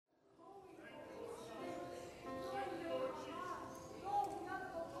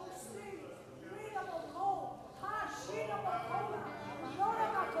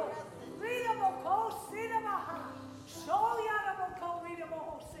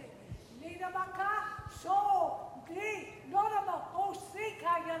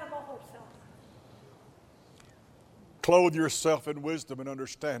Clothe yourself in wisdom and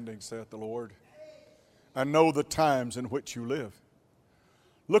understanding, saith the Lord, and know the times in which you live.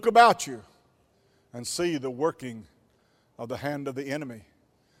 Look about you and see the working of the hand of the enemy,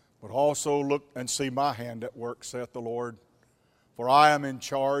 but also look and see my hand at work, saith the Lord. For I am in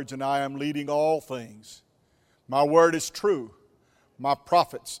charge and I am leading all things. My word is true. My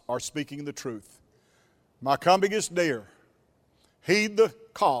prophets are speaking the truth. My coming is near. Heed the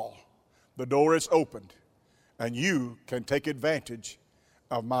call. The door is opened, and you can take advantage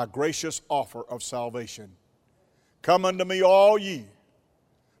of my gracious offer of salvation. Come unto me, all ye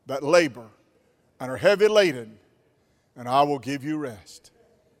that labor and are heavy laden, and I will give you rest,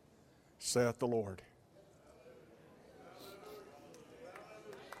 saith the Lord.